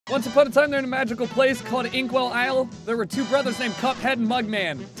Once upon a time, there in a magical place called Inkwell Isle, there were two brothers named Cuphead and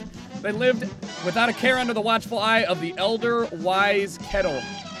Mugman. They lived without a care under the watchful eye of the elder wise Kettle.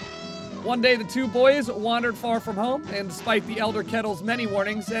 One day, the two boys wandered far from home, and despite the elder Kettle's many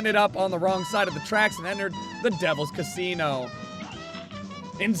warnings, ended up on the wrong side of the tracks and entered the Devil's Casino.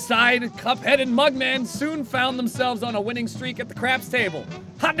 Inside, Cuphead and Mugman soon found themselves on a winning streak at the craps table.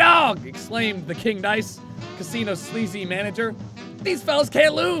 "Hot dog!" exclaimed the King Dice, casino's sleazy manager. "These fellas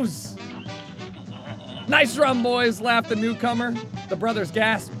can't lose!" "Nice run, boys," laughed the newcomer. The brothers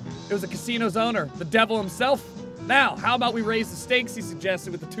gasped. It was the casino's owner, the devil himself. "Now, how about we raise the stakes," he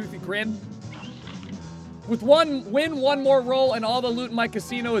suggested with a toothy grin. "With one more roll, and all the loot in my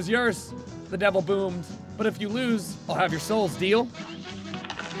casino is yours," the devil boomed. "But if you lose, I'll have your souls, deal?"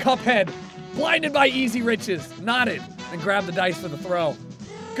 Cuphead, blinded by easy riches, nodded and grabbed the dice for the throw.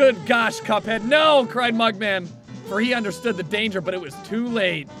 "Good gosh, Cuphead, no!" cried Mugman, for he understood the danger, but it was too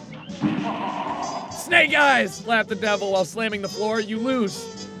late. "Snake eyes!" laughed the devil while slamming the floor. "You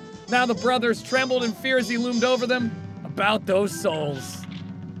lose." Now the brothers trembled in fear as he loomed over them. About those souls.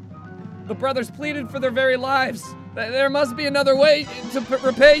 The brothers pleaded for their very lives. "There must be another way to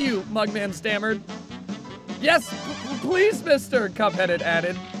repay you," Mugman stammered. "Yes, please, mister," Cuphead had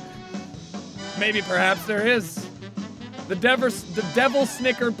added. "Maybe perhaps there is." The devil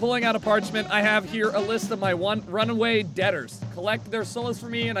snickered, pulling out a parchment. "I have here a list of my runaway debtors. Collect their souls for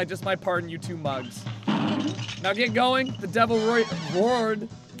me, and I just might pardon you two mugs." "Now get going," the devil roared,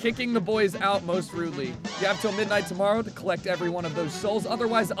 kicking the boys out most rudely. "You have till midnight tomorrow to collect every one of those souls,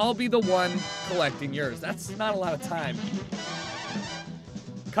 otherwise I'll be the one collecting yours." That's not a lot of time.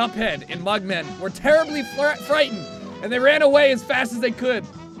 Cuphead and Mugman were terribly frightened, and they ran away as fast as they could.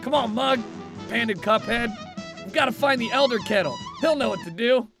 "Come on, Mug," panted Cuphead. "We've got to find the Elder Kettle. He'll know what to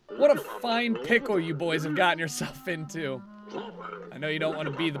do." What a fine pickle you boys have gotten yourself into. I know you don't want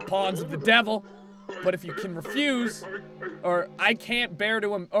to be the pawns of the devil, but if you can refuse, or I can't bear to,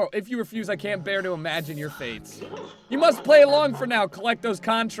 or if you refuse, I can't bear to imagine your fates. You must play along for now. Collect those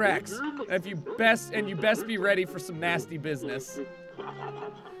contracts. You best be ready for some nasty business.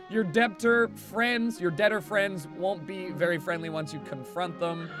 Your debtor friends won't be very friendly once you confront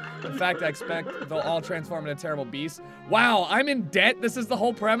them. In fact, I expect they'll all transform into terrible beasts. Wow, I'm in debt? This is the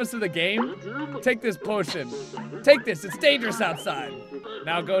whole premise of the game? Take this potion. Take this, it's dangerous outside.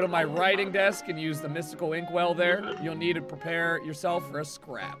 Now go to my writing desk and use the mystical inkwell there. You'll need to prepare yourself for a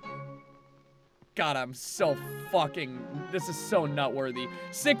scrap. God, I'm so this is so nutworthy.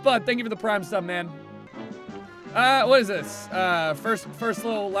 Sick Bud, thank you for the prime sub, man. What is this? First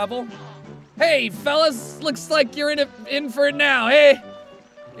little level. "Hey, fellas, looks like you're in for it now, hey?"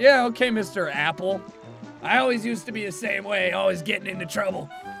 "Yeah, okay, Mr. Apple. I always used to be the same way, always getting into trouble.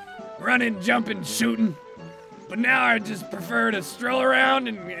 Running, jumping, shooting. But now I just prefer to stroll around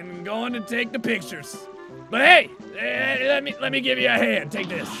and going to take the pictures. But hey, let me give you a hand, take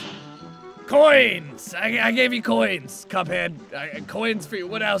this. Coins, I gave you coins, Cuphead. Coins for you,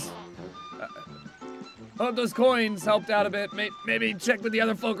 what else? Hope those coins helped out a bit. Maybe check with the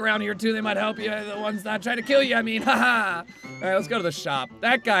other folk around here too. They might help you. The ones not trying to kill you, I mean, haha. All right, let's go to the shop.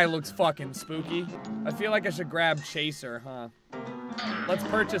 That guy looks fucking spooky. I feel like I should grab Chaser, huh? Let's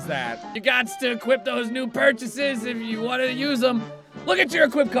purchase that. You gots to equip those new purchases if you want to use them. Look at your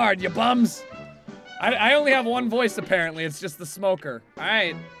equip card, you bums. I only have one voice, apparently. It's just the smoker. All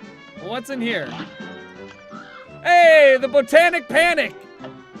right, what's in here? Hey, the Botanic Panic.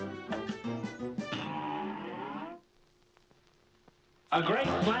 A great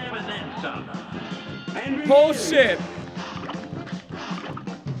slam and then some. Oh shit!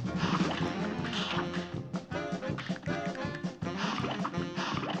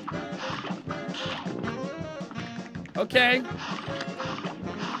 Okay.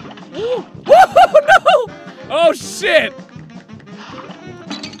 Woo! Woo! No! Oh shit!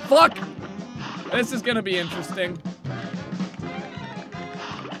 Fuck! This is gonna be interesting.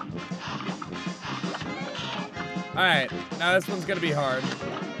 Alright, now this one's gonna be hard.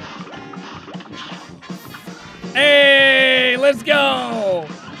 Hey, let's go!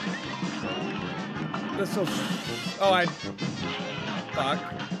 This'll... Oh, fuck.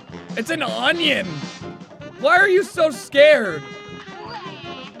 It's an onion! Why are you so scared?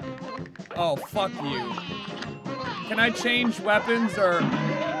 Oh, fuck you. Can I change weapons, or...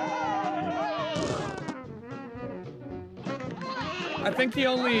 I think he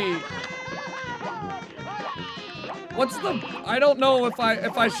only... What's the... I don't know if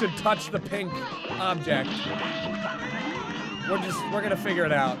I should touch the pink object. We're gonna figure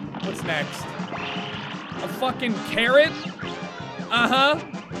it out. What's next? A fucking carrot? Uh-huh.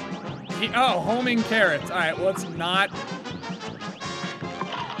 Oh, homing carrots. Alright, well, let's not...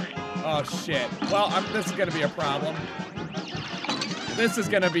 Oh, shit. Well, this is gonna be a problem. This is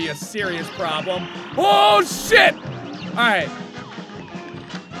gonna be a serious problem. Oh, shit! Alright.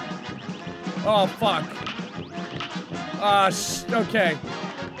 Oh, fuck. Okay.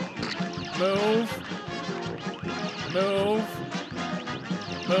 Move. Move.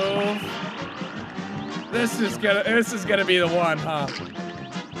 Move. This is gonna be the one, huh?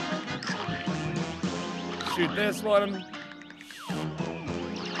 Shoot this one.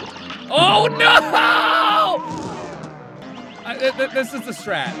 Oh no! This is the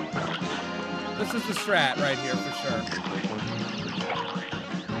strat. This is the strat right here for sure.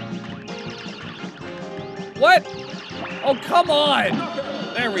 What? Oh, come on!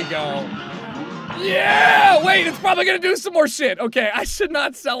 There we go. Yeah! Wait, it's probably gonna do some more shit. Okay, I should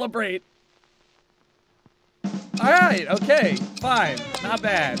not celebrate. Alright, okay, fine. Not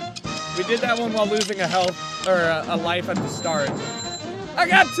bad. We did that one while losing a health, or a life at the start. I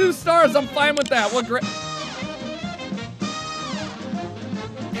got 2 stars, I'm fine with that. What great.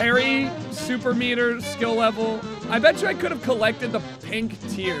 Parry, super meter, skill level. I bet you I could have collected the pink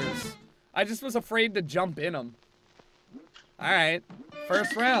tears. I just was afraid to jump in them. Alright,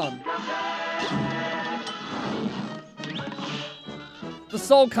 first round. The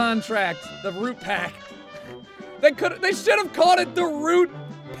soul contract, the root pact. They should have called it the root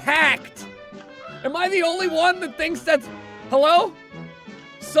pact. Am I the only one that thinks that's, hello?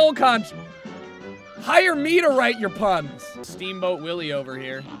 Soul contract. Hire me to write your puns. Steamboat Willie over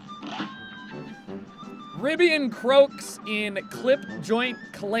here. Ribian croaks in clip joint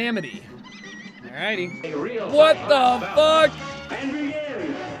calamity. Alrighty. What the fuck?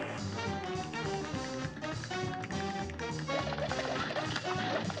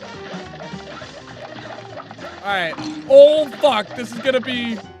 Alright. Oh fuck, this is gonna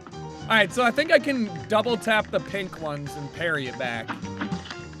be... Alright, so I think I can double tap the pink ones and parry it back.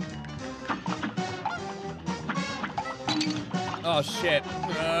 Oh shit.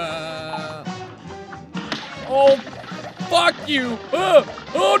 Oh, fuck you.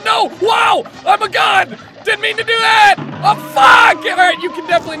 Oh no, wow, I'm a god. Didn't mean to do that. Oh fuck. Alright, you can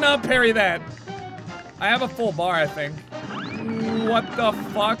definitely not parry that. I have a full bar, I think. What the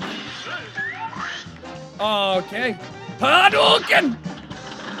fuck? Oh, okay. Hadouken!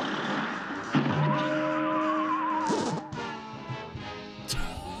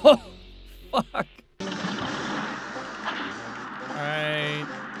 Oh, fuck. Alright.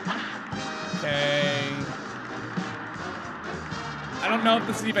 Okay. I don't know if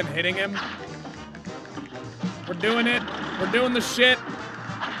this is even hitting him. We're doing it. We're doing the shit.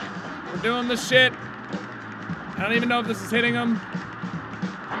 We're doing the shit. I don't even know if this is hitting him.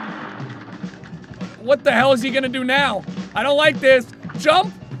 What the hell is he gonna do now? I don't like this.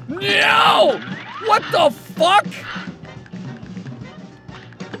 Jump? No! What the fuck?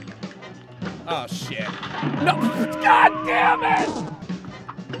 Oh, shit. No, god damn it!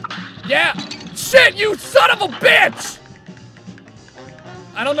 Yeah, shit, you son of a bitch!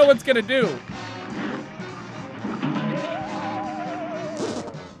 I don't know what's gonna do.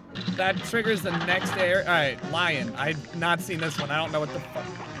 That triggers the next air. Alright, lion. I've not seen this one. I don't know what the fuck.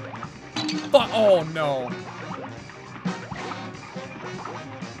 Oh no.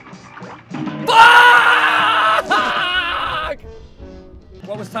 Fuck!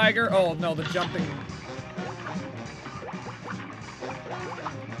 What was Tiger? Oh no, the jumping.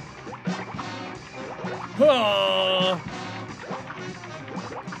 Oh.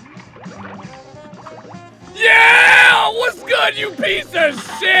 Yeah! What's good, you piece of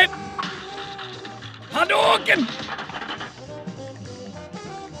shit? Hadouken!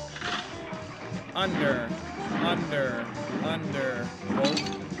 Under. Oh,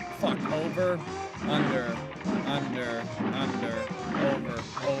 fuck, over. Under.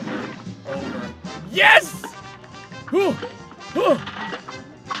 Over. Yes!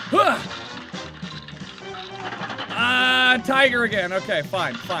 Tiger again. Okay,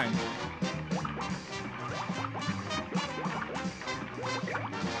 fine.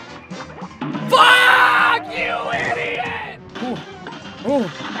 Fuck you, idiot! Ooh.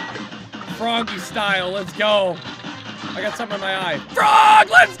 Froggy style, let's go. I got something in my eye. Frog,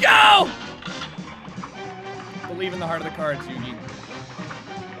 let's go! Believe in the heart of the cards, Yugi.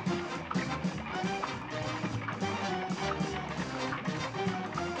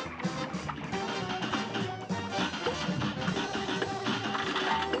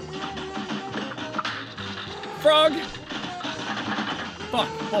 Frog! Fuck,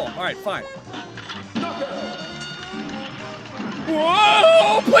 bull. Alright, fine.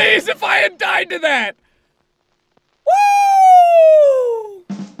 Whoa! Please, if I had died to that! Woo!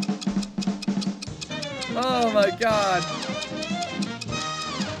 Oh my god.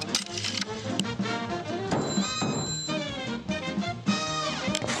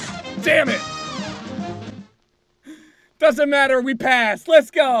 Damn it! Doesn't matter, we passed.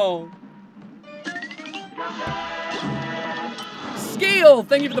 Let's go! Scale!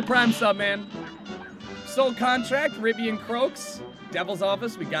 Thank you for the Prime sub, man. Soul Contract, Ribian Croaks. Devil's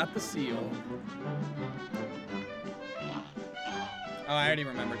Office, we got the seal. Oh, I already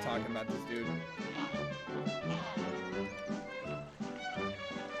remember talking about this dude.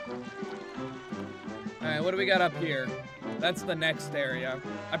 Alright, what do we got up here? That's the next area.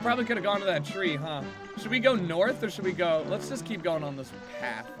 I probably could have gone to that tree, huh? Should we go north or should we go... Let's just keep going on this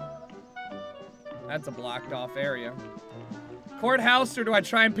path. That's a blocked off area. Courthouse, or do I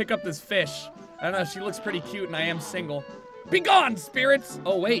try and pick up this fish? I don't know, she looks pretty cute and I am single. Be gone, spirits!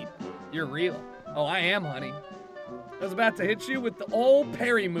 Oh, wait. You're real. Oh, I am, honey. I was about to hit you with the old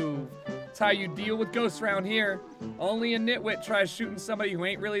parry move. That's how you deal with ghosts around here. Only a nitwit tries shooting somebody who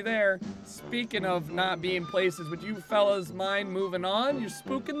ain't really there. Speaking of not being places, would you fellas mind moving on? You're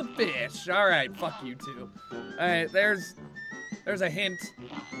spooking the fish. Alright, fuck you two. Alright, there's a hint.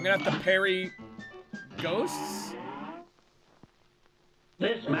 I'm gonna have to parry ghosts.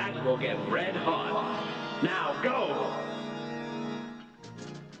 This match will get red hot. Now go!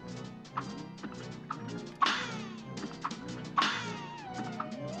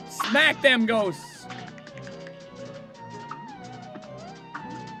 Smack them ghosts!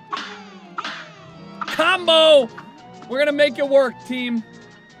 Combo! We're gonna make it work, team.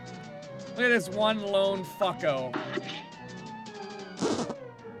 Look at this one lone fucko.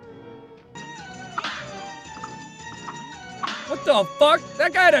 What the fuck?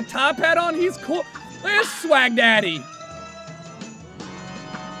 That guy had a top hat on? He's cool. Look at this swag daddy.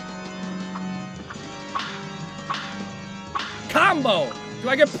 Combo! Do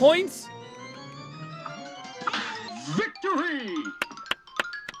I get points? Victory!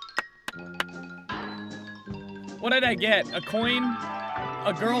 What did I get? A coin?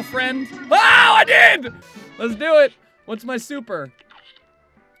 A girlfriend? Oh, I did! Let's do it. What's my super?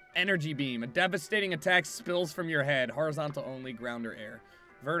 Energy beam. A devastating attack spills from your head. Horizontal only, ground or air.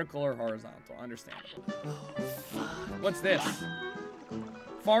 Vertical or horizontal. Understandable. What's this?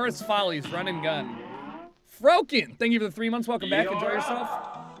 Forest Follies, run and gun. Froken! Thank you for the 3 months. Welcome back. Enjoy yourself.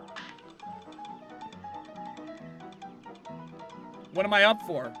 What am I up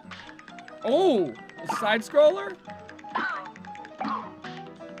for? Oh! A side scroller?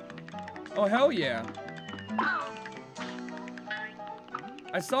 Oh, hell yeah.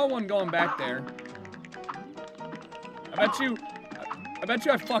 I saw one going back there. I bet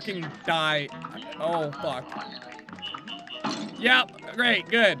you I fucking die. Oh, fuck. Yep, great,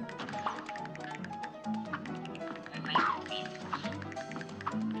 good.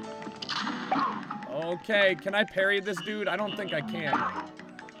 Okay, can I parry this dude? I don't think I can.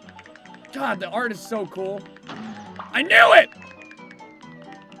 God, the art is so cool. I knew it!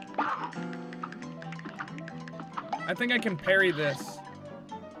 I think I can parry this.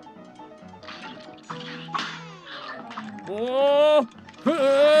 Oh!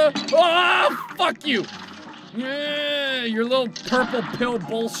 Oh! Fuck you! Your little purple pill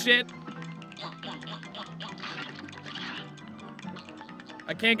bullshit.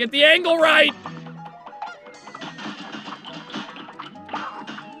 I can't get the angle right!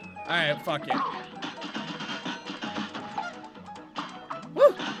 Alright, fuck it.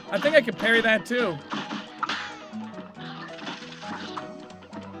 Woo! I think I can parry that too.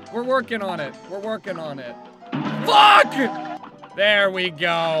 We're working on it. We're working on it. Fuck! There we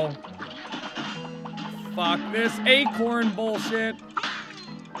go. Fuck this acorn bullshit.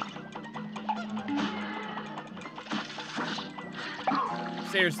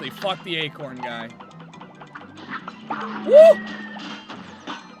 Seriously, fuck the acorn guy. Woo!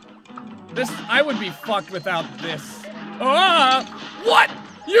 I would be fucked without this. What?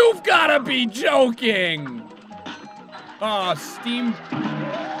 You've gotta be joking! Oh, Steam.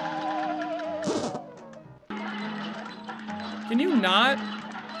 Can you not?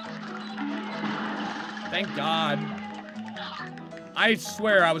 Thank God. I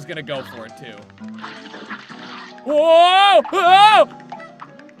swear I was gonna go for it too. Whoa! Whoa!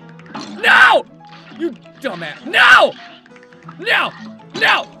 No! You dumbass. No! No!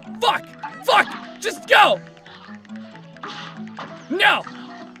 No! Fuck! Fuck! Just go! No!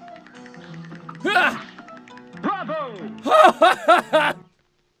 Ah! Bravo!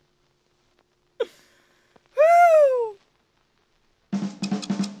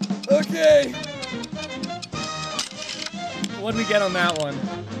 Okay. What did we get on that one?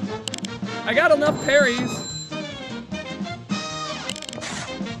 I got enough parries.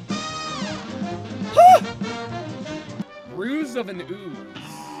 Ruse of an ooze.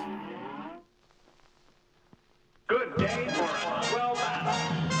 Good day for a swell battle.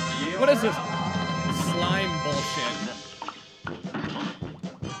 is this slime bullshit?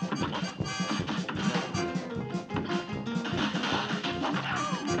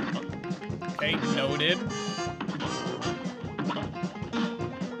 Okay, noted.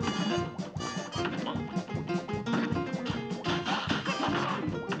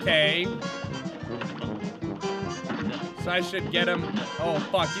 Okay. So I should get him. Oh,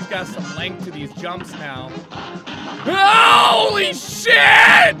 fuck. He's got some length to these jumps now. Holy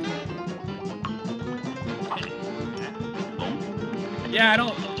shit! Yeah, I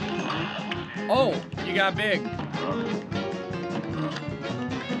don't... Oh, you got big.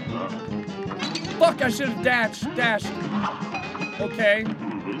 Fuck, I should have dashed. Okay.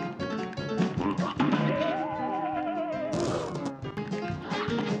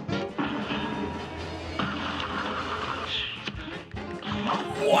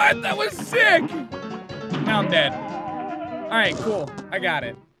 What? That was sick! Now I'm dead. Alright, cool. I got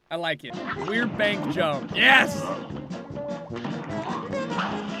it. I like it. Weird bank jump. Yes!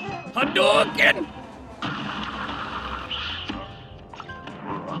 Hadouken!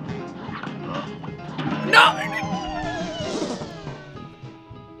 No!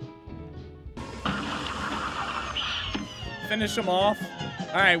 Finish him off.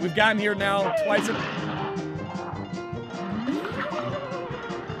 Alright, we've gotten here now twice.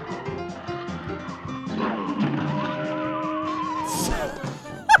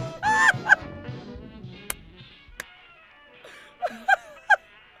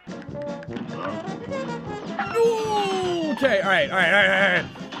 Okay, all right.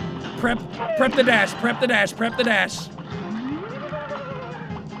 Prep the dash.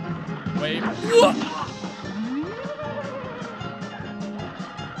 Wait. All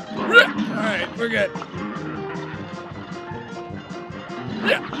right, we're good.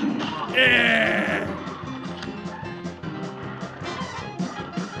 Yeah.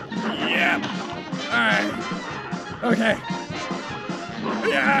 All right. Okay.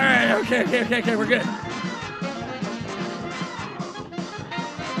 Yeah, all right. Okay, we're good.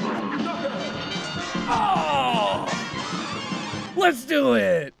 Oh! Let's do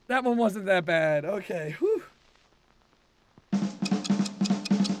it! That one wasn't that bad. Okay. Whew.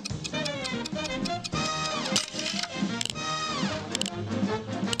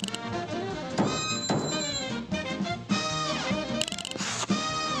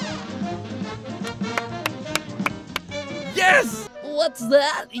 Yes! What's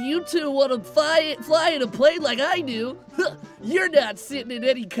that? You two want to fly in a plane like I do? You're not sitting in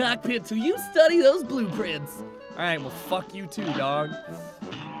any cockpit till you study those blueprints. Alright, well, fuck you too, dog.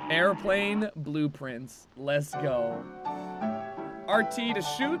 Airplane blueprints. Let's go. RT to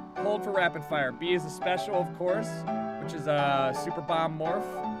shoot, hold for rapid fire. B is a special, of course, which is a super bomb morph.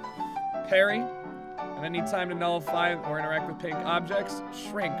 Parry. And anytime to nullify or interact with pink objects,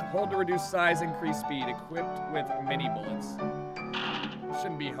 shrink. Hold to reduce size, increase speed. Equipped with mini bullets.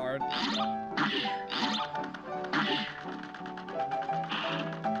 Shouldn't be hard.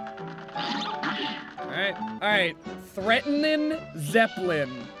 Alright. Threatening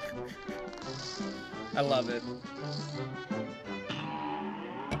Zeppelin. I love it.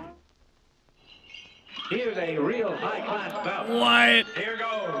 Here's a real high-class bout. What? Here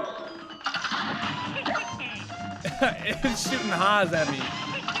goes. It's shooting Haas at me.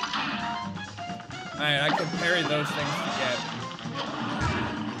 Alright, I can parry those things to get.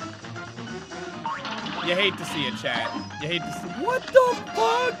 You hate to see it, chat. You hate to see. What the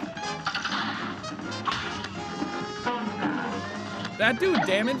fuck? Did that do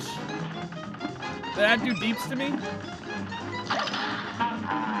damage? Did that do deeps to me?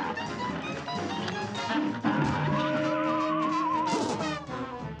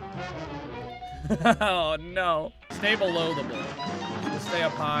 Oh no. Stay below the ball. We'll stay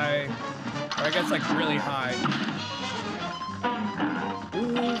up high. Or I guess like really high.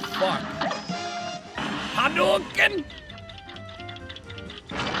 Ooh, fuck. Hadouken!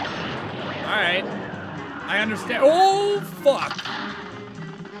 Alright. I understand. Oh, fuck.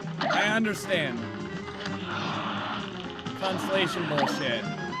 I understand. Constellation bullshit.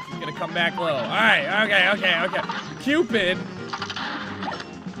 He's gonna come back low. Alright, okay. Cupid.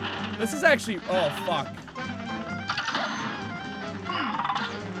 This is actually, oh, fuck.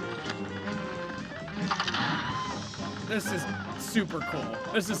 This is super cool.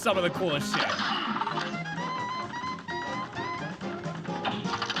 This is some of the coolest shit.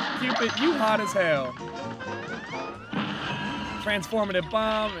 Cupid, you hot as hell. Transformative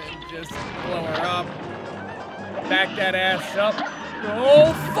bomb and just blow her up. Back that ass up.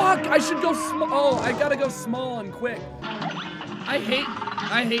 Oh, fuck! I should go small. Oh, I gotta go small and quick. I hate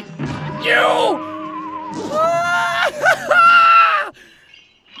you!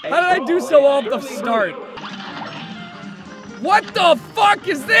 A How did I do so well at the start? What the fuck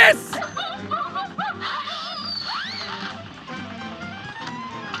is this?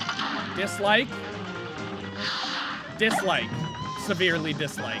 Dislike. Dislike. Severely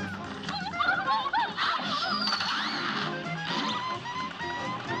dislike.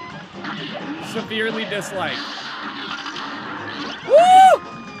 Severely dislike. Woo!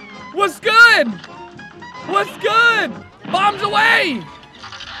 What's good? What's good? Bombs away!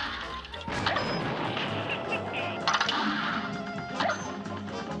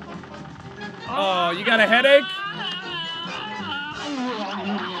 Oh, you got a headache?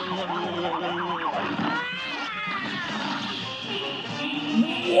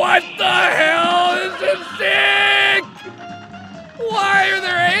 What the hell? This is sick! Why are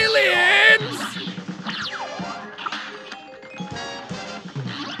there aliens?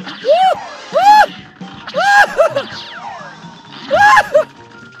 Woo! Woo!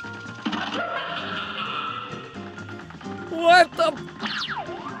 What the?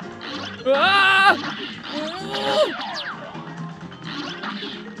 Ah! Woo!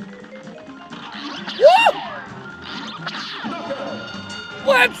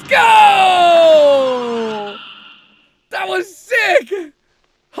 Let's go! That was sick!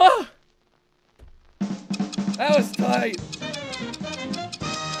 Huh? That was tight.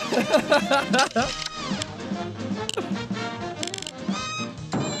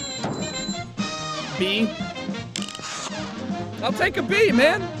 B. I'll take a B,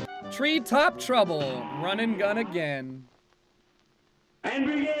 man. Treetop trouble. Run and gun again. And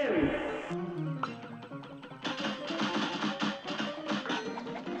begin.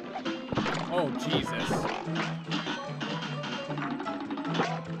 Oh, Jesus.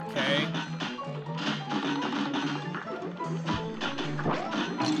 Okay.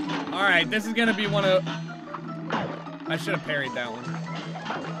 Alright, this is gonna be one of... I should have parried that one.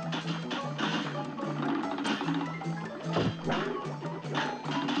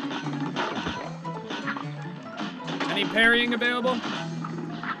 Any parrying available?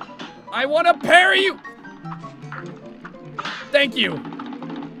 I want to parry you! Thank you.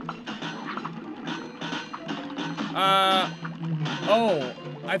 Oh,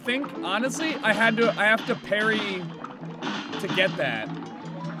 I think, honestly, I have to parry to get that.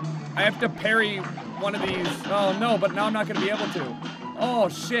 I have to parry one of these. Oh, no, but now I'm not going to be able to. Oh,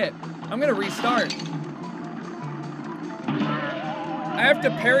 shit. I'm going to restart. I have to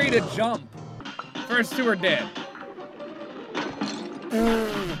parry to jump. First two are dead.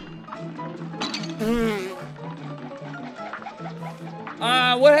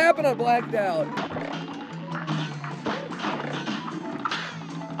 What happened? I blacked out.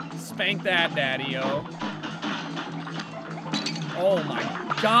 Spank that, daddy-o. Oh my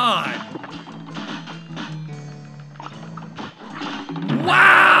god.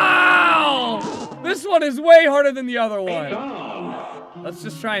 Wow! This one is way harder than the other one. Let's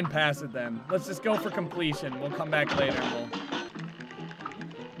just try and pass it then. Let's just go for completion. We'll come back later and we'll...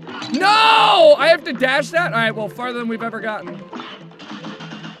 No! I have to dash that? Alright, well, farther than we've ever gotten.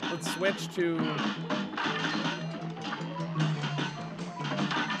 Let's switch to...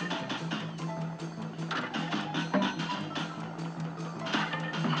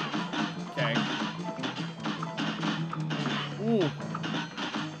 Okay. Ooh.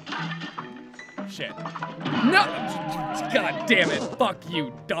 Shit. No! God damn it. Fuck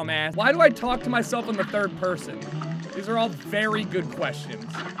you, dumbass. Why do I talk to myself in the third person? These are all very good questions.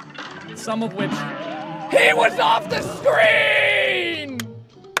 Some of which... He was off the screen!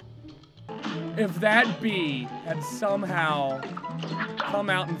 If that bee had somehow come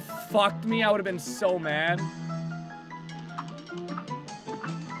out and fucked me, I would have been so mad.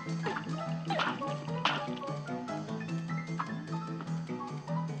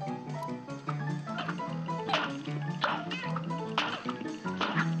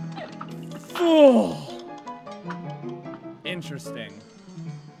 Oh. Interesting.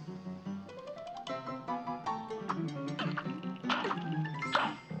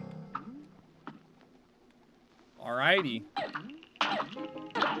 Alrighty.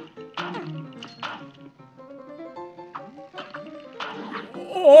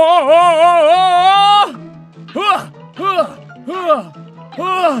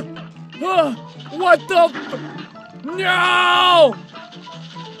 What the f- No!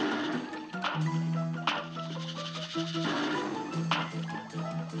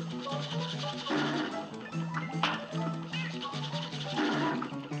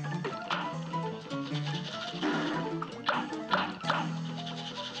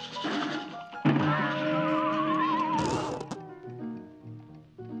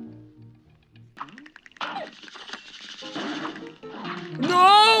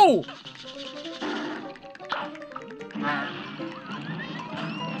 No!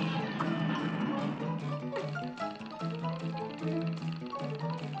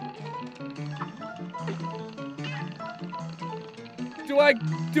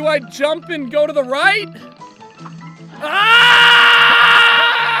 Do I jump and go to the right?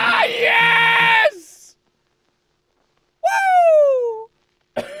 Ah! Yes! Woo!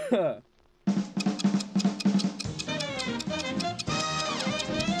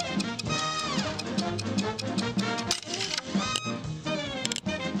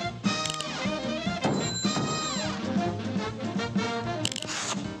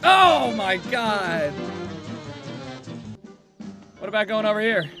 Oh my God! What about going over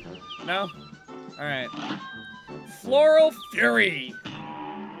here? No? Alright. Floral Fury!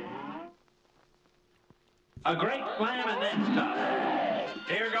 A great slam and then some.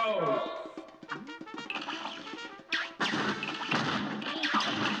 Here goes.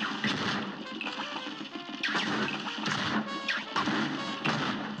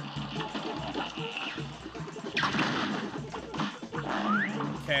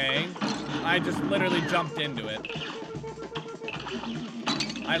 Okay. I just literally jumped into it.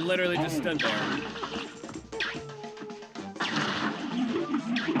 I literally just stood there.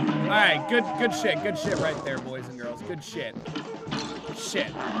 Alright, good shit. Good shit right there, boys and girls. Good shit.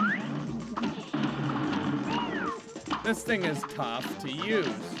 Shit. This thing is tough to use.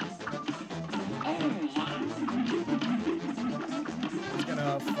 It's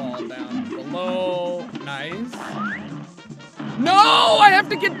gonna fall down below. Nice. No! I have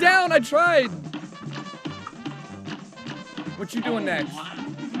to get down! I tried! What you doing next?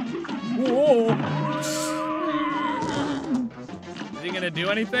 Whoa! Is he gonna do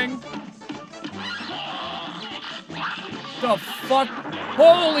anything? The fuck?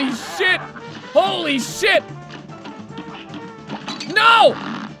 Holy shit! Holy shit! No!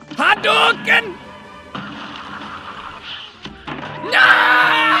 Hadouken!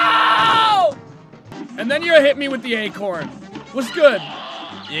 No! And then you hit me with the acorn. What's good?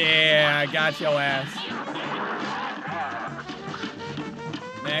 Yeah, I got your ass.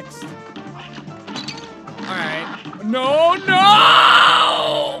 Next. Alright. No,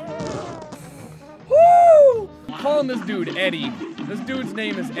 no! Woo! Calling this dude Eddie. This dude's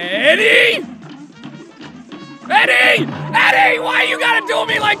name is Eddie! Eddie! Eddie! Why you gotta do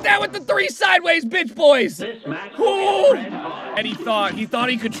me like that with the 3 sideways bitch boys? Woo! Eddie thought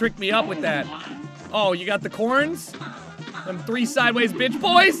he could trick me up with that. Oh, you got the corns? Them 3 sideways bitch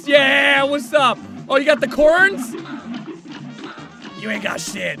boys? Yeah, what's up? Oh, you got the corns? You ain't got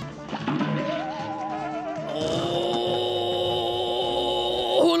shit.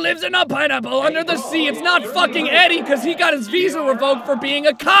 Oh, who lives in a pineapple under the sea? It's not fucking Eddie, because he got his visa revoked for being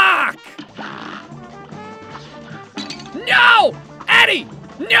a cock. No! Eddie!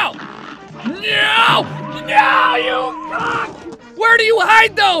 No! No! No, you cock! Where do you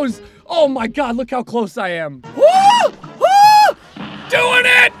hide those? Oh my God, look how close I am. Woo! Woo! Doing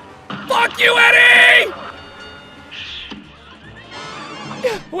it! Fuck you, Eddie!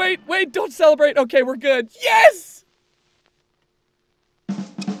 Wait, don't celebrate. Okay, we're good. Yes!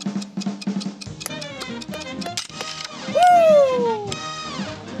 Woo!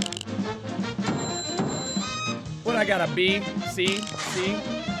 What, I got a B? C?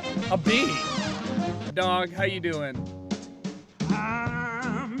 A B? Dog, how you doing?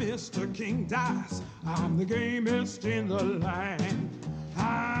 I'm Mr. King Dice. I'm the gamest in the land.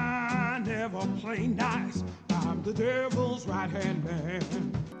 I never play nice. I'm the devil's right-hand man.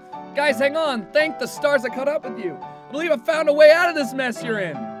 Guys, hang on. Thank the stars that caught up with you. I believe I found a way out of this mess you're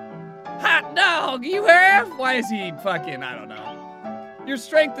in. Hot dog, you have? Why is he fucking, I don't know. Your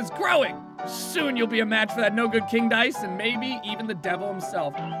strength is growing. Soon you'll be a match for that no-good King Dice and maybe even the devil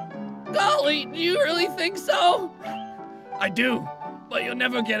himself. Golly, do you really think so? I do, but you'll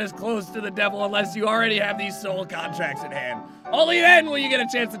never get as close to the devil unless you already have these soul contracts in hand. Only then will you get a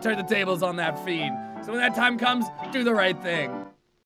chance to turn the tables on that fiend. So when that time comes, do the right thing.